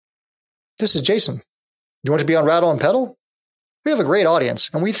This is Jason. You want to be on Rattle and Pedal? We have a great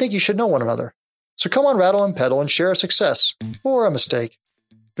audience, and we think you should know one another. So come on Rattle and Pedal and share a success or a mistake.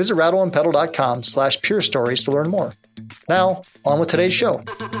 Visit rattleandpedal.com/pure stories to learn more. Now, on with today's show.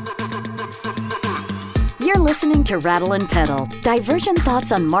 You're listening to Rattle and Pedal, divergent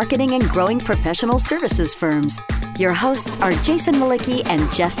thoughts on marketing and growing professional services firms. Your hosts are Jason Malicki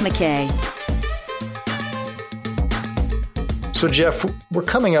and Jeff McKay. So, Jeff, we're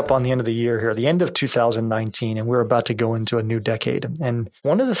coming up on the end of the year here, the end of 2019, and we're about to go into a new decade. And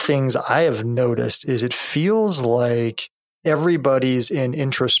one of the things I have noticed is it feels like everybody's in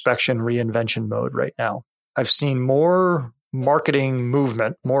introspection reinvention mode right now. I've seen more marketing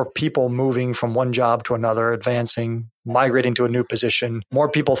movement, more people moving from one job to another, advancing, migrating to a new position, more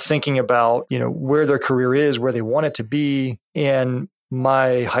people thinking about, where their career is, where they want it to be. And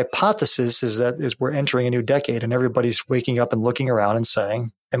my hypothesis is that we're entering a new decade and everybody's waking up and looking around and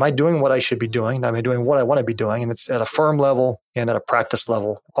saying, am I doing what I should be doing? Am I doing what I want to be doing? And it's at a firm level and at a practice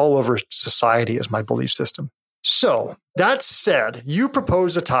level. All over society is my belief system. So that said, you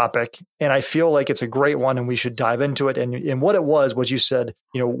proposed a topic and I feel like it's a great one and we should dive into it. And what it was you said,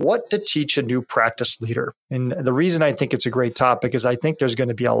 what to teach a new practice leader. And the reason I think it's a great topic is I think there's going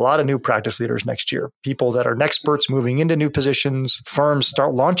to be a lot of new practice leaders next year. People that are experts moving into new positions, firms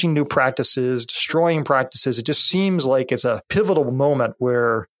start launching new practices, destroying practices. It just seems like it's a pivotal moment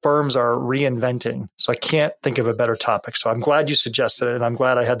where firms are reinventing. So I can't think of a better topic. So I'm glad you suggested it and I'm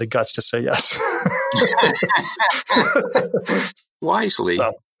glad I had the guts to say yes. Wisely.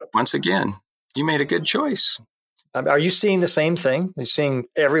 So, once again, you made a good choice. Are you seeing the same thing? Are you seeing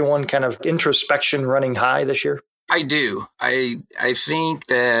everyone kind of introspection running high this year? I do. I think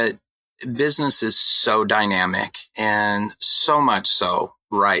that business is so dynamic and so much so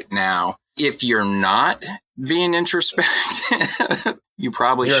right now. If you're not being introspective, you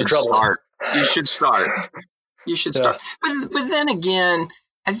probably should start. You should start. You should start. But then again,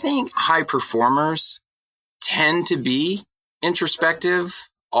 I think high performers tend to be introspective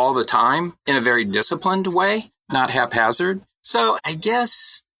all the time in a very disciplined way, not haphazard. So I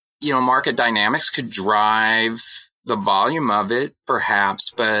guess, market dynamics could drive the volume of it,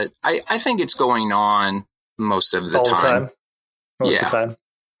 perhaps, but I think it's going on most of the time. Most of the time.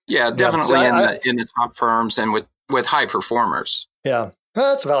 Yeah, definitely in the top firms and with high performers. Yeah.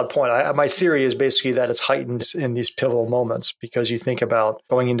 Well, that's a valid point. My theory is basically that it's heightened in these pivotal moments because you think about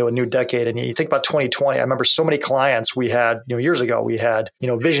going into a new decade and you think about 2020. I remember so many clients we had, years ago, we had,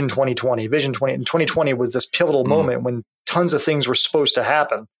 Vision 2020, and 2020 was this pivotal moment when tons of things were supposed to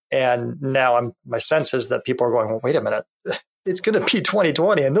happen. And now my sense is that people are going, well, wait a minute, it's going to be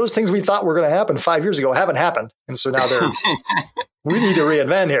 2020. And those things we thought were going to happen 5 years ago haven't happened. And so now we need to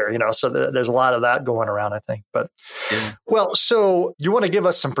reinvent here, so there's a lot of that going around, I think. But well, so you want to give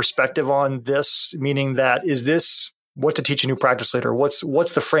us some perspective on this, meaning that is this what to teach a new practice leader? What's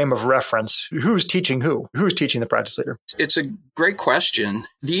the frame of reference? Who's teaching who? Who's teaching the practice leader? It's a great question.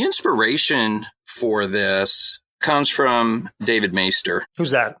 The inspiration for this comes from David Maister.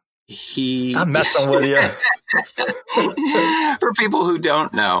 Who's that? I'm messing with you. For people who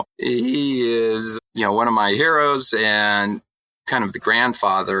don't know, he is, one of my heroes and kind of the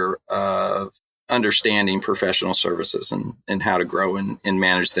grandfather of understanding professional services and how to grow and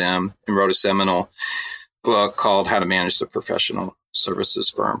manage them, and wrote a seminal book called How to Manage the Professional Services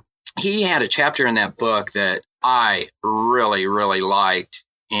Firm. He had a chapter in that book that I really, really liked.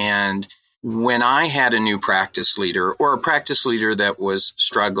 And when I had a new practice leader or a practice leader that was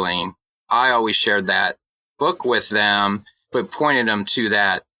struggling, I always shared that book with them, but pointed them to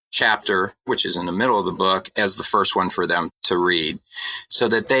that chapter, which is in the middle of the book, as the first one for them to read so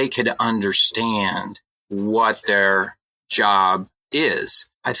that they could understand what their job is.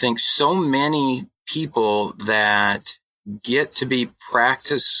 I think so many people that get to be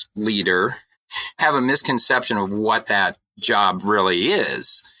practice leader have a misconception of what that job really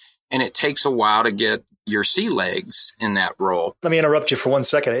is. And it takes a while to get your sea legs in that role. Let me interrupt you for 1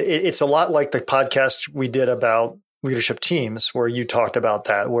 second. It's a lot like the podcast we did about leadership teams, where you talked about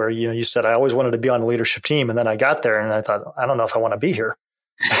that, where you said, I always wanted to be on a leadership team. And then I got there and I thought, I don't know if I want to be here.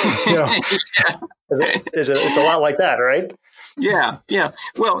 It's a lot like that, right? Yeah.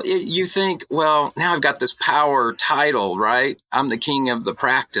 Well, you think, now I've got this power title, right? I'm the king of the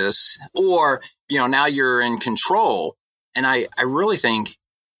practice. Or, now you're in control. And I really think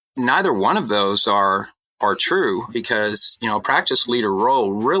neither one of those are true, because, a practice leader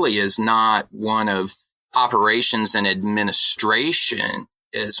role really is not one of operations and administration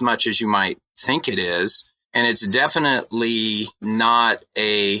as much as you might think it is. And it's definitely not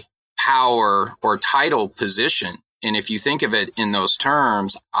a power or title position. And if you think of it in those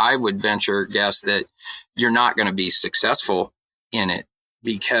terms, I would venture guess that you're not going to be successful in it,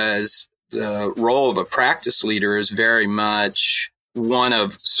 because the role of a practice leader is very much one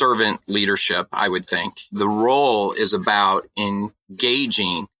of servant leadership, I would think. The role is about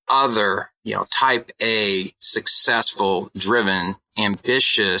engaging other, type A, successful, driven,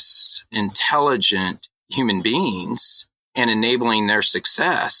 ambitious, intelligent human beings and enabling their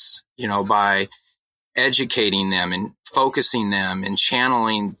success, by educating them and focusing them and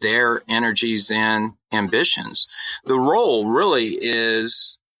channeling their energies and ambitions. The role really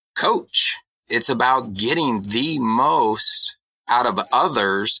is coach. It's about getting the most out of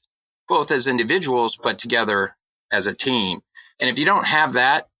others, both as individuals, but together as a team. And if you don't have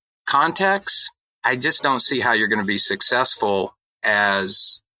that context, I just don't see how you're going to be successful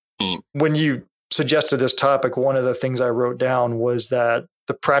as a team. When you suggested this topic, one of the things I wrote down was that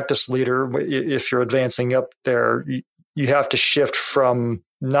the practice leader, if you're advancing up there, you have to shift from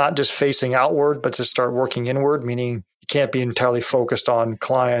not just facing outward, but to start working inward, meaning you can't be entirely focused on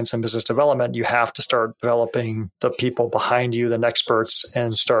clients and business development. You have to start developing the people behind you, the experts,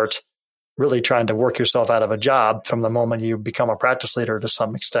 and start really trying to work yourself out of a job from the moment you become a practice leader to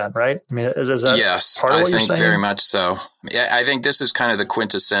some extent, right? I mean, is that yes, part of what you're saying? Very much so. Yeah, I think this is kind of the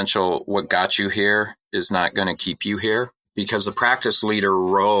quintessential, what got you here is not going to keep you here, because the practice leader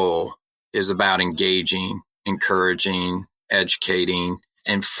role is about engaging, encouraging, educating,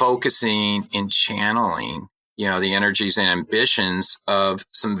 and focusing and channeling, the energies and ambitions of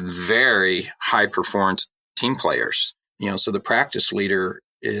some very high performance team players. So the practice leader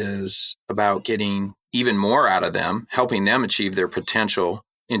is about getting even more out of them, helping them achieve their potential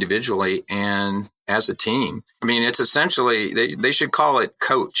individually and as a team. I mean, it's essentially, they should call it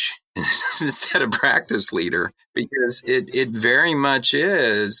coach instead of practice leader, because it very much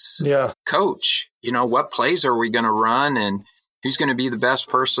is coach. What plays are we going to run, and who's going to be the best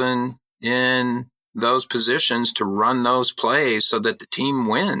person in those positions to run those plays so that the team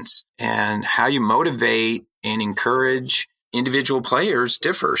wins, and how you motivate and encourage individual players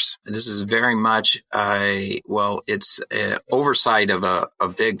differs. This is very much it's an oversight of a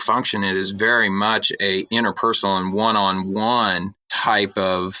big function. It is very much a interpersonal and one-on-one type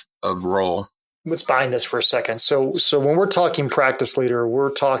of role. Let's bind this for a second. So when we're talking practice leader,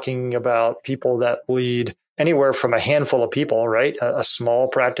 we're talking about people that lead anywhere from a handful of people, right? A small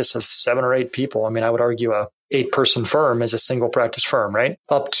practice of 7 or 8 people. I mean, I would argue a 8-person firm is a single practice firm, right?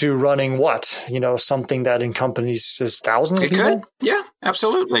 Up to running what? Something that encompasses thousands of people? It could. Yeah,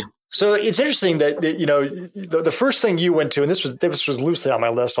 absolutely. So it's interesting that the first thing you went to, and this was loosely on my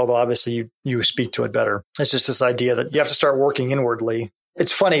list, although obviously you speak to it better. It's just this idea that you have to start working inwardly.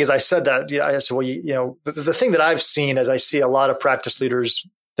 It's funny, as I said that, I said, well, the thing that I've seen as I see a lot of practice leaders,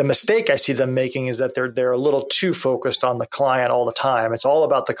 the mistake I see them making is that they're a little too focused on the client all the time. It's all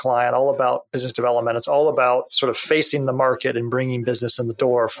about the client, all about business development. It's all about sort of facing the market and bringing business in the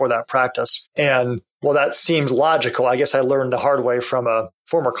door for that practice. And well, that seems logical. I guess I learned the hard way from a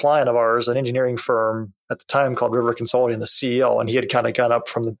former client of ours, an engineering firm at the time called River Consulting, the CEO, and he had kind of gone up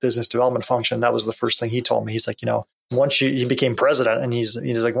from the business development function. That was the first thing he told me. He's like, once he became president, and he's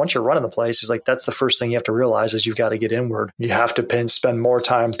like, once you're running the place, he's like, that's the first thing you have to realize is you've got to get inward. You have to spend more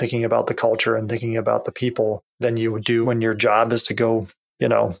time thinking about the culture and thinking about the people than you would do when your job is to go,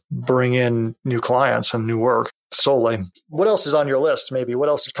 bring in new clients and new work solely. What else is on your list? Maybe what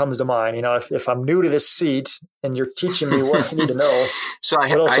else comes to mind? If I'm new to this seat and you're teaching me what I need to know. So I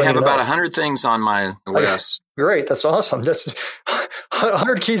have about 100 things on my list. Great. That's awesome. That's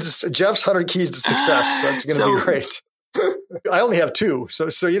 100 keys. Jeff's 100 keys to success. That's going to be great. I only have 2.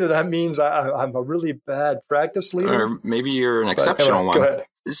 So either that means I'm a really bad practice leader, or maybe you're an exceptional one. Go ahead.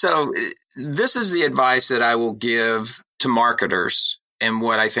 So this is the advice that I will give to marketers, and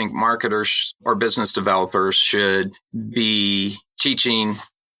what I think marketers or business developers should be teaching,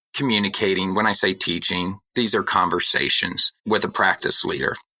 communicating. When I say teaching, these are conversations with a practice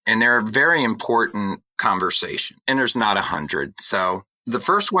leader, and they're a very important conversation. And there's not 100. So the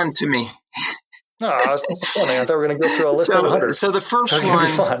first one to me. No, that's funny. I thought we were going to go through a list of 100. So the first one,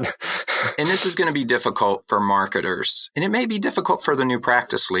 fun. And this is going to be difficult for marketers, and it may be difficult for the new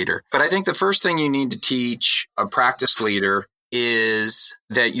practice leader. But I think the first thing you need to teach a practice leader is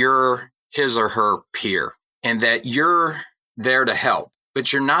that you're his or her peer, and that you're there to help,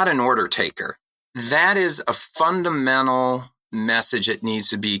 but you're not an order taker. That is a fundamental message that needs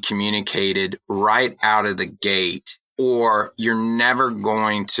to be communicated right out of the gate, or you're never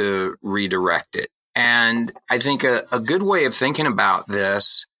going to redirect it. And I think a good way of thinking about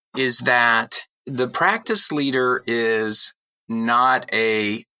this is that the practice leader is not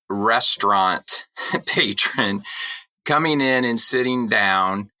a restaurant patron coming in and sitting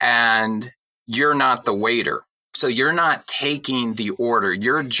down, and you're not the waiter. So you're not taking the order.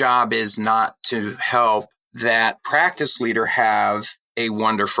 Your job is not to help that practice leader have a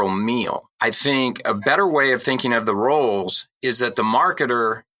wonderful meal. I think a better way of thinking of the roles is that the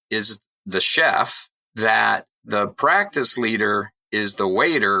marketer is the chef, that the practice leader is the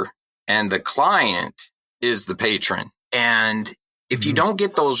waiter, and the client is the patron. And if you don't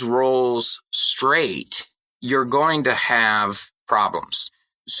get those roles straight, you're going to have problems.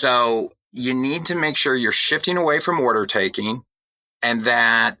 So you need to make sure you're shifting away from order taking and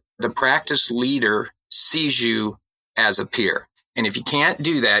that the practice leader sees you as a peer. And if you can't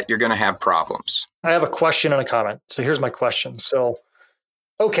do that, you're going to have problems. I have a question and a comment. So here's my question. So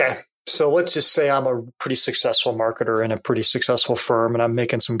let's just say I'm a pretty successful marketer in a pretty successful firm and I'm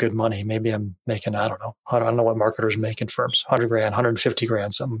making some good money. Maybe I'm making, I don't know what marketers make in firms, 100 grand, 150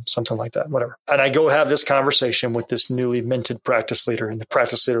 grand, something like that, whatever. And I go have this conversation with this newly minted practice leader. And the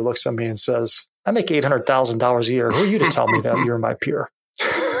practice leader looks at me and says, I make $800,000 a year. Who are you to tell me that you're my peer?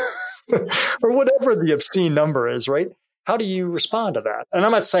 Or whatever the obscene number is, right? How do you respond to that? And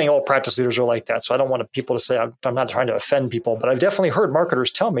I'm not saying all practice leaders are like that. So I don't want people to say I'm not trying to offend people, but I've definitely heard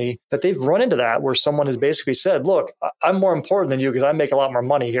marketers tell me that they've run into that where someone has basically said, look, I'm more important than you because I make a lot more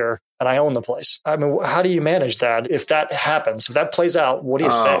money here and I own the place. I mean, how do you manage that? If that happens, if that plays out, what do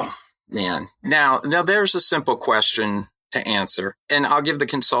you say? Man. Now there's a simple question to answer, and I'll give the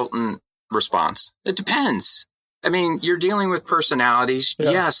consultant response. It depends. I mean, you're dealing with personalities. Yeah.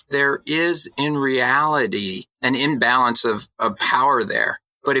 Yes, there is in reality an imbalance of power there.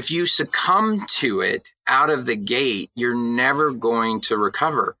 But if you succumb to it out of the gate, you're never going to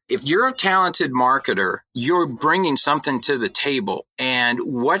recover. If you're a talented marketer, you're bringing something to the table. And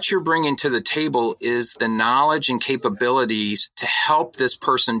what you're bringing to the table is the knowledge and capabilities to help this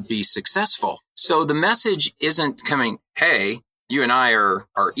person be successful. So the message isn't coming, hey, you and I are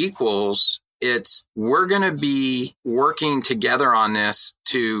equals. It's we're going to be working together on this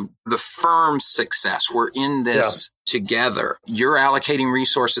to the firm's success. We're in this together. You're allocating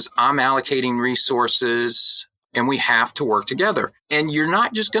resources. I'm allocating resources, and we have to work together. And you're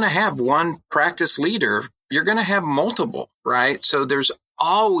not just going to have one practice leader. You're going to have multiple, right? So there's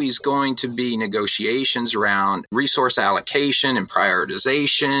always going to be negotiations around resource allocation and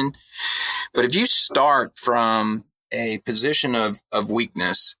prioritization. But if you start from a position of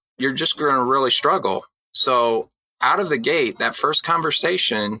weakness, you're just going to really struggle. So out of the gate, that first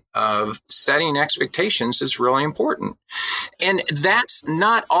conversation of setting expectations is really important. And that's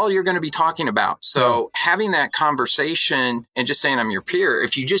not all you're going to be talking about. So having that conversation and just saying I'm your peer,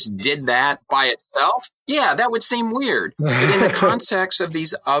 if you just did that by itself, that would seem weird. But in the context of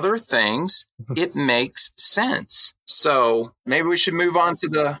these other things, it makes sense. So maybe we should move on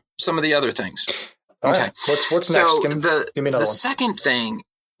to some of the other things. All right. What's next? Give me another one. Second thing,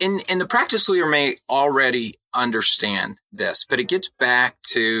 and the practice leader may already understand this, but it gets back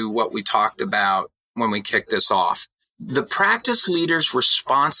to what we talked about when we kicked this off. The practice leader's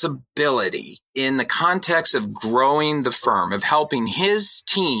responsibility in the context of growing the firm, of helping his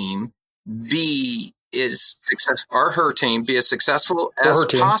team be as successful, or her team be as successful as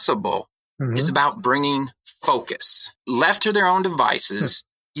possible, is about bringing focus. Left to their own devices,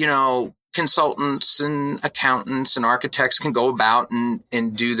 consultants and accountants and architects can go about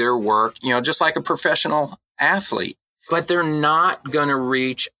and do their work, just like a professional athlete, but they're not going to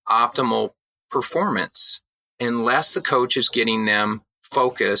reach optimal performance unless the coach is getting them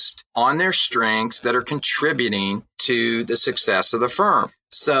focused on their strengths that are contributing to the success of the firm.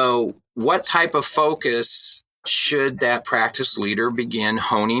 So what type of focus should that practice leader begin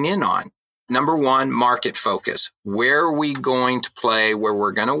honing in on? Number one, market focus. Where are we going to play where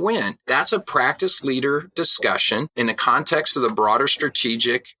we're going to win? That's a practice leader discussion in the context of the broader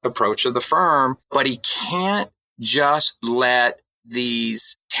strategic approach of the firm, but he can't just let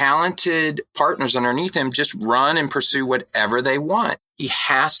these talented partners underneath him just run and pursue whatever they want. He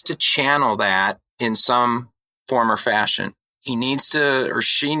has to channel that in some form or fashion. He needs to, or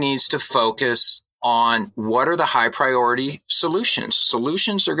she needs to focus on what are the high priority solutions.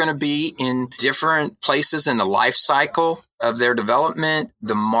 Solutions are going to be in different places in the life cycle of their development.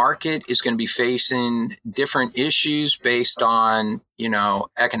 The market is going to be facing different issues based on,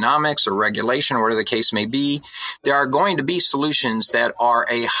 economics or regulation or whatever the case may be. There are going to be solutions that are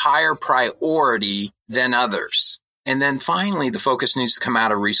a higher priority than others. And then finally, the focus needs to come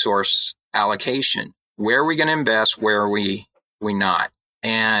out of resource allocation. Where are we going to invest? Where are we not?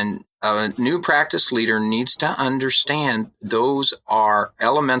 And a new practice leader needs to understand those are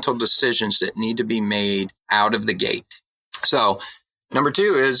elemental decisions that need to be made out of the gate. So Number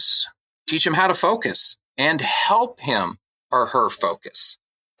 2 is teach him how to focus and help him or her focus.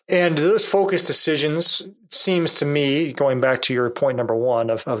 And those focus decisions, seems to me, going back to your point number 1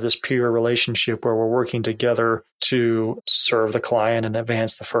 of this peer relationship where we're working together to serve the client and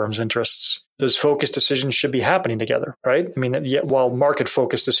advance the firm's interests, those focus decisions should be happening together, right? I mean, while market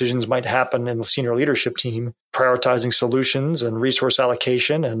focus decisions might happen in the senior leadership team, prioritizing solutions and resource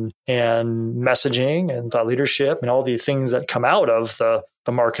allocation and messaging and thought leadership and all the things that come out of the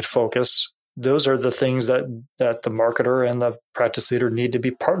market focus, those are the things that the marketer and the practice leader need to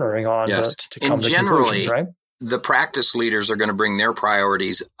be partnering on to come to conclusions, right? The practice leaders are going to bring their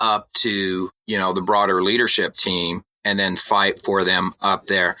priorities up to, the broader leadership team and then fight for them up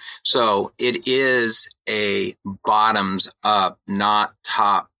there. So it is a bottoms up, not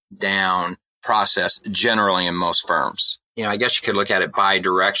top down process generally in most firms. I guess you could look at it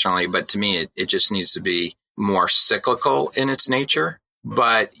bi-directionally, but to me, it just needs to be more cyclical in its nature.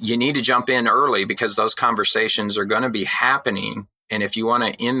 But you need to jump in early because those conversations are going to be happening. And if you want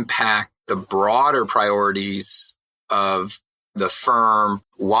to impact the broader priorities of the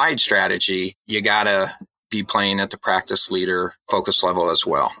firm-wide strategy, you got to be playing at the practice leader focus level as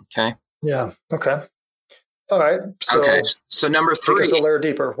well. Okay? Yeah. Okay. All right. So number 3. Take us a layer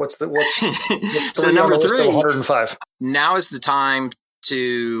deeper. What's so number 3, 105. Now is the time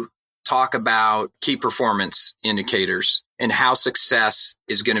to talk about key performance indicators and how success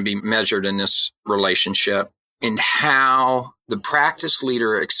is going to be measured in this relationship and how the practice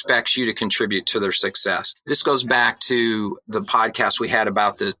leader expects you to contribute to their success. This goes back to the podcast we had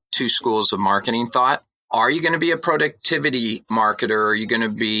about the 2 schools of marketing thought. Are you going to be a productivity marketer or are you going to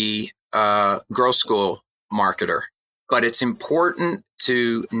be a growth school marketer? But it's important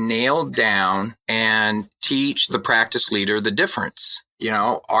to nail down and teach the practice leader the difference.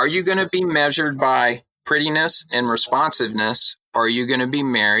 Are you going to be measured by prettiness and responsiveness? Or are you going to be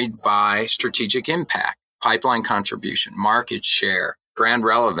married by strategic impact, pipeline contribution, market share, brand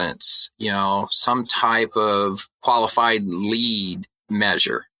relevance, some type of qualified lead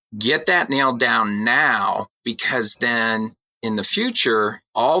measure? Get that nailed down now, because then in the future,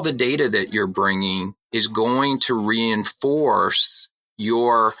 all the data that you're bringing is going to reinforce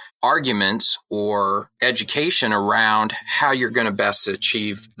your arguments or education around how you're going to best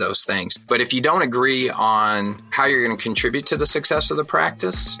achieve those things. But if you don't agree on how you're going to contribute to the success of the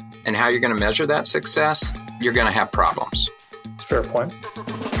practice and how you're going to measure that success, you're going to have problems. That's a fair point.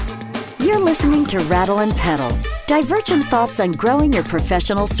 You're listening to Rattle and Pedal, divergent thoughts on growing your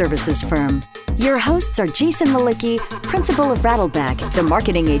professional services firm. Your hosts are Jason Malicki, principal of Rattleback, the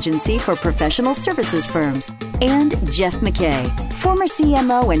marketing agency for professional services firms, and Jeff McKay, former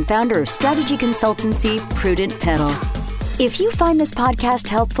CMO and founder of strategy consultancy Prudent Pedal. If you find this podcast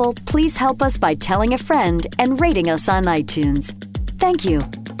helpful, please help us by telling a friend and rating us on iTunes. Thank you.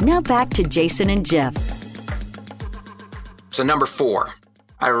 Now back to Jason and Jeff. So number 4.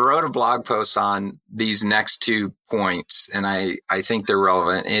 I wrote a blog post on these next 2 points, and I think they're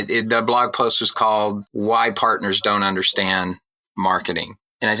relevant. The blog post was called Why Partners Don't Understand Marketing.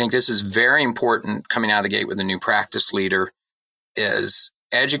 And I think this is very important coming out of the gate with a new practice leader, is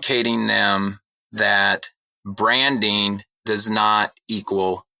educating them that branding does not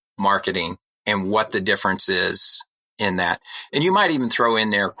equal marketing and what the difference is in that. And you might even throw in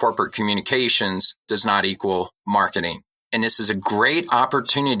there corporate communications does not equal marketing. And this is a great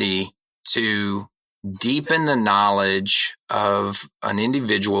opportunity to deepen the knowledge of an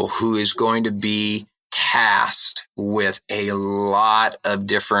individual who is going to be tasked with a lot of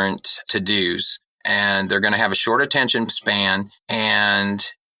different to-dos. And they're going to have a short attention span, and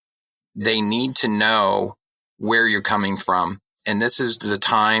they need to know where you're coming from. And this is the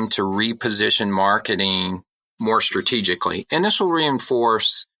time to reposition marketing more strategically. And this will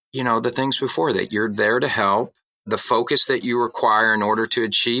reinforce, the things before that. You're there to help. The focus that you require in order to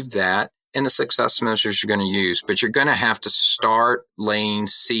achieve that, and the success measures you're going to use. But you're going to have to start laying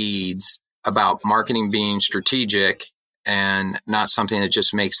seeds about marketing being strategic and not something that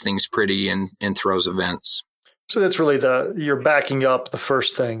just makes things pretty and throws events. So that's really you're backing up the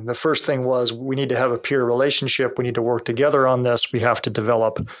first thing. The first thing was we need to have a peer relationship. We need to work together on this. We have to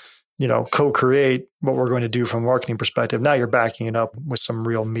develop, co-create what we're going to do from a marketing perspective. Now you're backing it up with some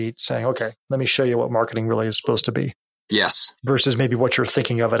real meat, saying, okay, let me show you what marketing really is supposed to be. Yes. Versus maybe what you're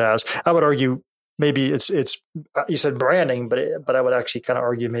thinking of it as. I would argue maybe it's you said branding, but I would actually kind of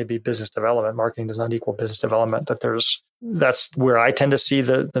argue maybe business development. Marketing does not equal business development. That's where I tend to see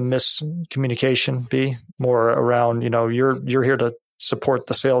the miscommunication be more around, you're here to support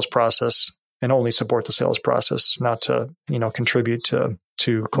the sales process and only support the sales process, not to, contribute to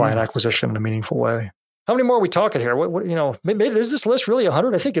client acquisition in a meaningful way. How many more are we talking here? What maybe is this list really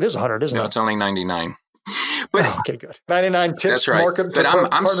 100? I think it is 100, isn't it? No, it's only 99. But okay, good. 99 tips. That's right. But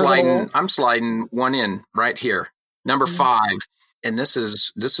I'm sliding one in right here. Number 5, and this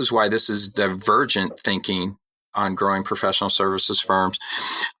is why this is divergent thinking on growing professional services firms.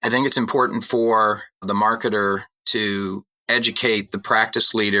 I think it's important for the marketer to educate the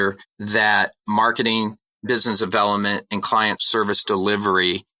practice leader that marketing, business development, and client service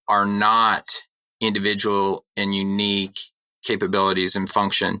delivery are not individual and unique capabilities and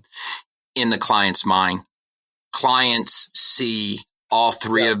function in the client's mind. Clients see all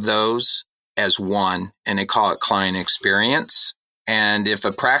 3 of those as one, and they call it client experience. And if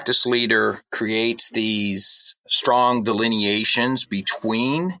a practice leader creates these strong delineations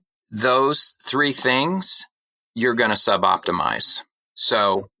between those 3 things, you're going to suboptimize.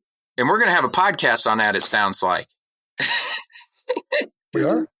 So, and we're going to have a podcast on that, it sounds like. We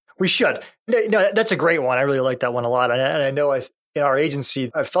are? We should. No, that's a great one. I really like that one a lot. And I know in our agency,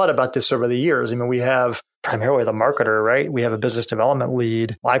 I've thought about this over the years. I mean, we have primarily the marketer, right? We have a business development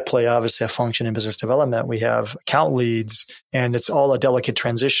lead. I play obviously a function in business development. We have account leads, and it's all a delicate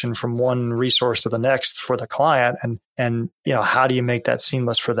transition from one resource to the next for the client. And how do you make that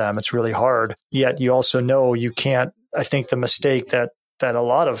seamless for them? It's really hard. Yet you also know you can't. I think the mistake that a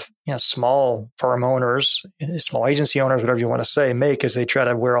lot of small firm owners, small agency owners, whatever you want to say, make is they try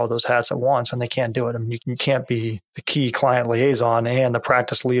to wear all those hats at once, and they can't do it. I mean, you can't be the key client liaison and the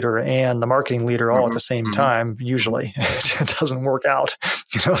practice leader and the marketing leader all at the same time. Usually, it doesn't work out.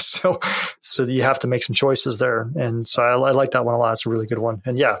 So you have to make some choices there. And so I like that one a lot. It's a really good one.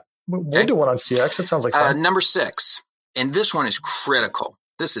 And we'll do one on CX. It sounds like fun. Number 6, and this one is critical.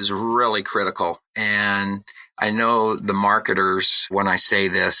 This is really critical. And I know the marketers, when I say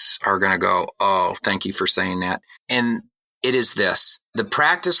this, are going to go, oh, thank you for saying that. And it is this. The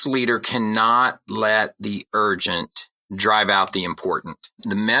practice leader cannot let the urgent drive out the important.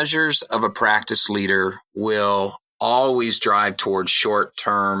 The measures of a practice leader will always drive towards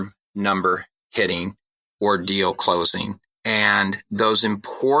short-term number hitting or deal closing. And those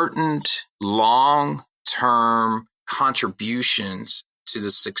important long-term contributions to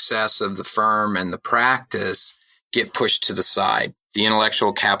the success of the firm and the practice get pushed to the side. The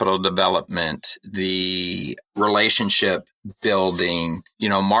intellectual capital development, the relationship building,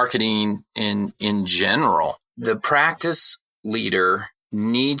 marketing in general. The practice leader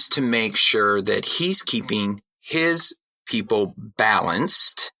needs to make sure that he's keeping his people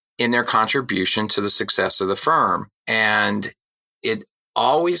balanced in their contribution to the success of the firm. And it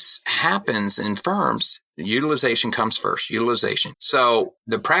always happens in firms. Utilization comes first, utilization. So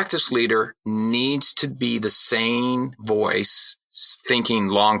the practice leader needs to be the sane voice thinking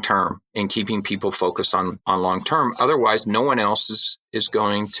long-term and keeping people focused on long-term. Otherwise, no one else is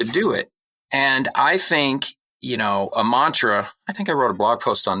going to do it. And I think, a mantra, I think I wrote a blog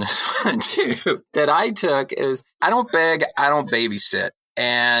post on this one too, that I took is, I don't beg, I don't babysit.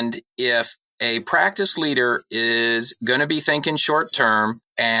 And if a practice leader is going to be thinking short-term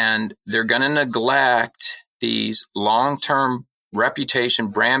and they're going to neglect these long-term reputation,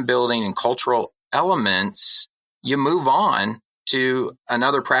 brand building, and cultural elements, you move on to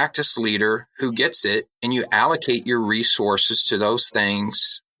another practice leader who gets it, and you allocate your resources to those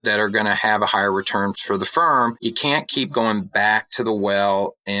things that are going to have a higher return for the firm. You can't keep going back to the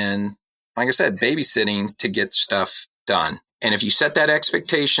well and, like I said, babysitting to get stuff done. And if you set that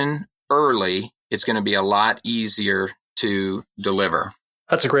expectation early, it's going to be a lot easier to deliver.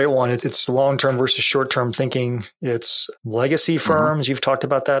 That's a great one. It's long-term versus short-term thinking. It's legacy firms. You've talked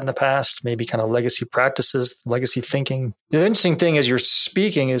about that in the past, maybe kind of legacy practices, legacy thinking. The interesting thing as you're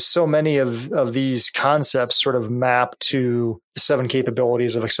speaking is so many of these concepts sort of map to the 7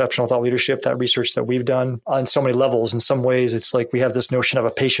 capabilities of exceptional thought leadership, that research that we've done on so many levels. In some ways, it's like we have this notion of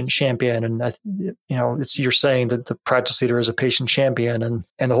a patient champion. And, you're saying that the practice leader is a patient champion, and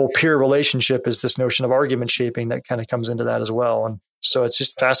the whole peer relationship is this notion of argument shaping that kind of comes into that as well. And so it's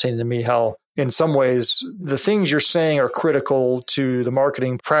just fascinating to me how, in some ways, the things you're saying are critical to the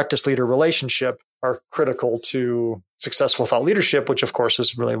marketing practice leader relationship are critical to successful thought leadership, which, of course,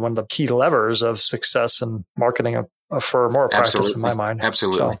 is really one of the key levers of success in marketing a firm or a practice in my mind.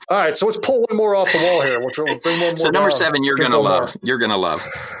 Absolutely. So, all right. So let's pull one more off the wall here. We'll bring one more So number down. 7, you're going to love. You're going to love.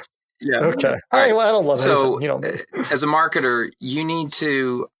 Yeah. Okay. All right. Well, I don't love so, anything. As a marketer, you need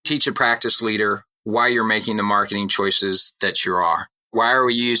to teach a practice leader why you're making the marketing choices that you are. Why are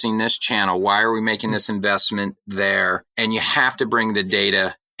we using this channel? Why are we making this investment there? And you have to bring the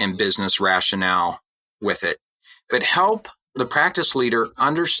data and business rationale with it. But help the practice leader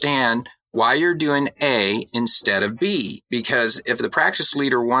understand why you're doing A instead of B. Because if the practice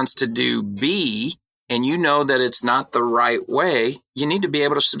leader wants to do B and you know that it's not the right way, you need to be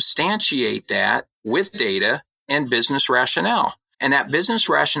able to substantiate that with data and business rationale. And that business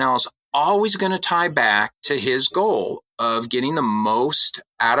rationale is always going to tie back to his goal of getting the most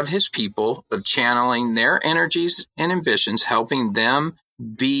out of his people, of channeling their energies and ambitions, helping them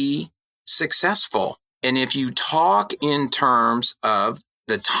be successful. And if you talk in terms of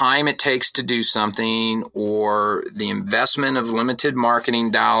the time it takes to do something, or the investment of limited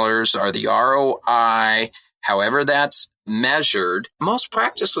marketing dollars, or the ROI, however that's measured, most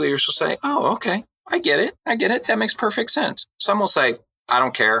practice leaders will say, oh, okay, I get it. That makes perfect sense. Some will say, I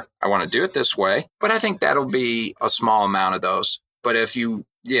don't care. I want to do it this way. But I think that'll be a small amount of those. But if you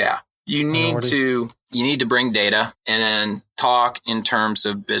need to bring data and then talk in terms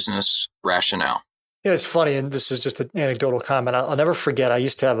of business rationale. Yeah, it's funny, and this is just an anecdotal comment. I'll never forget, I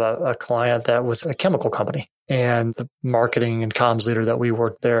used to have a client that was a chemical company, and the marketing and comms leader that we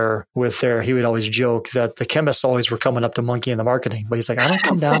worked with, he would always joke that the chemists always were coming up to monkey in the marketing. But he's like, I don't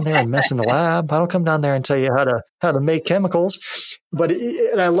come down there and mess in the lab. I don't come down there and tell you how to make chemicals.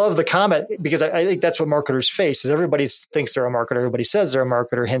 And I love the comment, because I think that's what marketers face, is everybody thinks they're a marketer. Everybody says they're a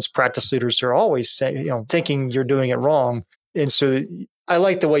marketer. Hence, practice leaders are always thinking you're doing it wrong. And so I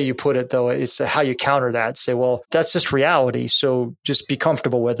like the way you put it, though. It's how you counter that. Say, well, that's just reality. So just be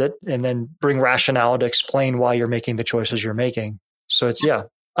comfortable with it, and then bring rationale to explain why you're making the choices you're making. So it's, I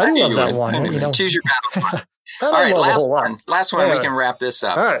do love that one. Choose your battle one. All right, last one. Yeah. We can wrap this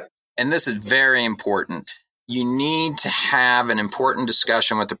up. All right. And this is very important. You need to have an important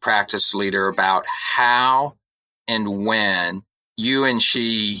discussion with the practice leader about how and when you and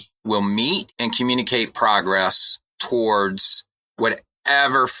she will meet and communicate progress towards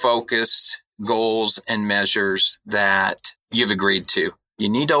whatever focused goals and measures that you've agreed to. You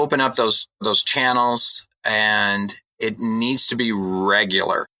need to open up those channels, and it needs to be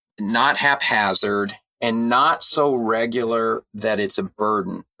regular, not haphazard, and not so regular that it's a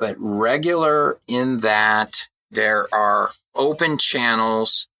burden, but regular in that there are open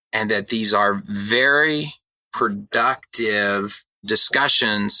channels and that these are very productive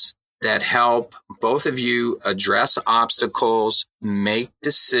discussions that help both of you address obstacles, make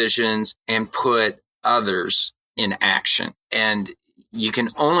decisions, and put others in action. And you can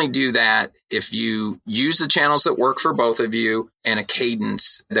only do that if you use the channels that work for both of you and a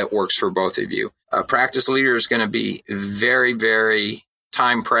cadence that works for both of you. A practice leader is going to be very, very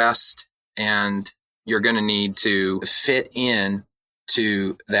time pressed, and you're going to need to fit in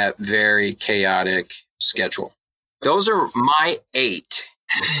to that very chaotic schedule. Those are my 8.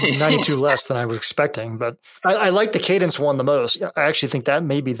 92 less than I was expecting, but I like the cadence one the most. I actually think that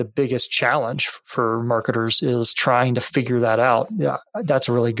may be the biggest challenge for marketers, is trying to figure that out. Yeah, that's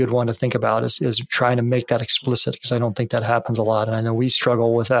a really good one to think about, is trying to make that explicit, because I don't think that happens a lot. And I know we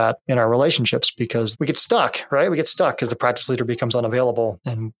struggle with that in our relationships, because we get stuck, right? We get stuck because the practice leader becomes unavailable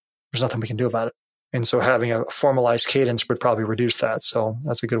and there's nothing we can do about it. And so having a formalized cadence would probably reduce that. So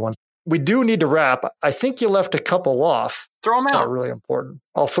that's a good one. We do need to wrap. I think you left a couple off. Throw them out. That are really important.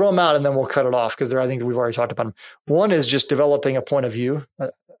 I'll throw them out and then we'll cut it off, because I think that we've already talked about them. One is just developing a point of view. I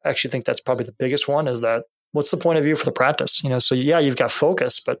actually think that's probably the biggest one, is that what's the point of view for the practice? So you've got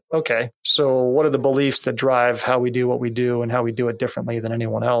focus, but okay. So what are the beliefs that drive how we do what we do and how we do it differently than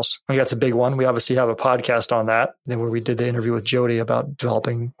anyone else? I think that's a big one. We obviously have a podcast on that, where we did the interview with Jody about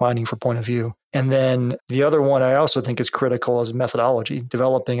developing mining for point of view. And then the other one I also think is critical is methodology,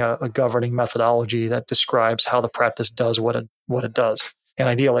 developing a governing methodology that describes how the practice does what it does. And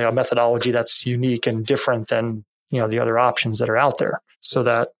ideally a methodology that's unique and different than, the other options that are out there, so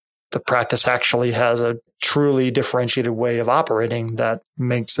that the practice actually has a truly differentiated way of operating that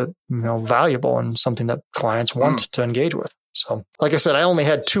makes it, valuable and something that clients want to engage with. So, like I said, I only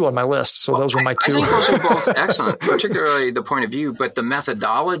had 2 on my list. So those were my 2. I think those are both excellent, particularly the point of view, but the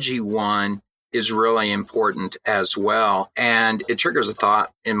methodology one is really important as well. And it triggers a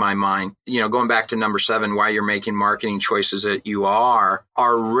thought in my mind, going back to number 7, why you're making marketing choices that you are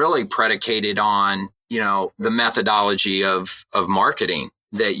really predicated on, the methodology of marketing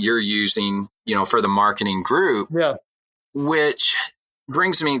that you're using, for the marketing group. Yeah. Which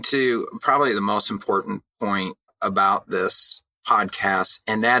brings me to probably the most important point about this podcast.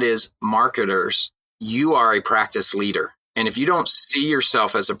 And that is, marketers, you are a practice leader. And if you don't see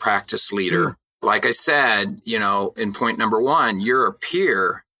yourself as a practice leader, like I said, in point number 1, you're a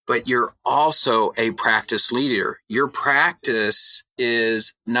peer, but you're also a practice leader. Your practice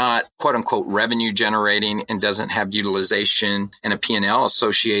is not quote unquote revenue generating and doesn't have utilization and a P&L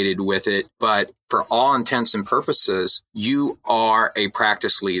associated with it. But for all intents and purposes, you are a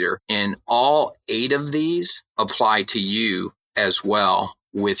practice leader, and all 8 of these apply to you as well.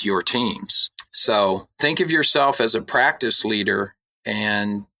 with your teams. So think of yourself as a practice leader,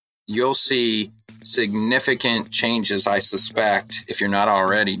 and you'll see significant changes, I suspect, if you're not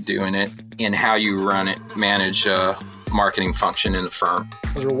already doing it, in how you manage a marketing function in the firm.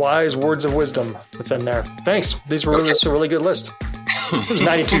 Those are wise words of wisdom that's in there. Thanks. These were This is a really good list. It was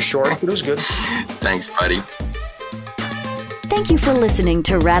 92 short, but it was good. Thanks, buddy. Thank you for listening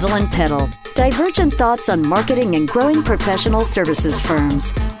to Rattle and Pedal, divergent thoughts on marketing and growing professional services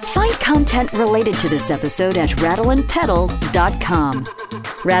firms. Find content related to this episode at rattleandpedal.com.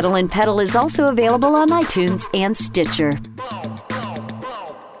 Rattle and Pedal is also available on iTunes and Stitcher.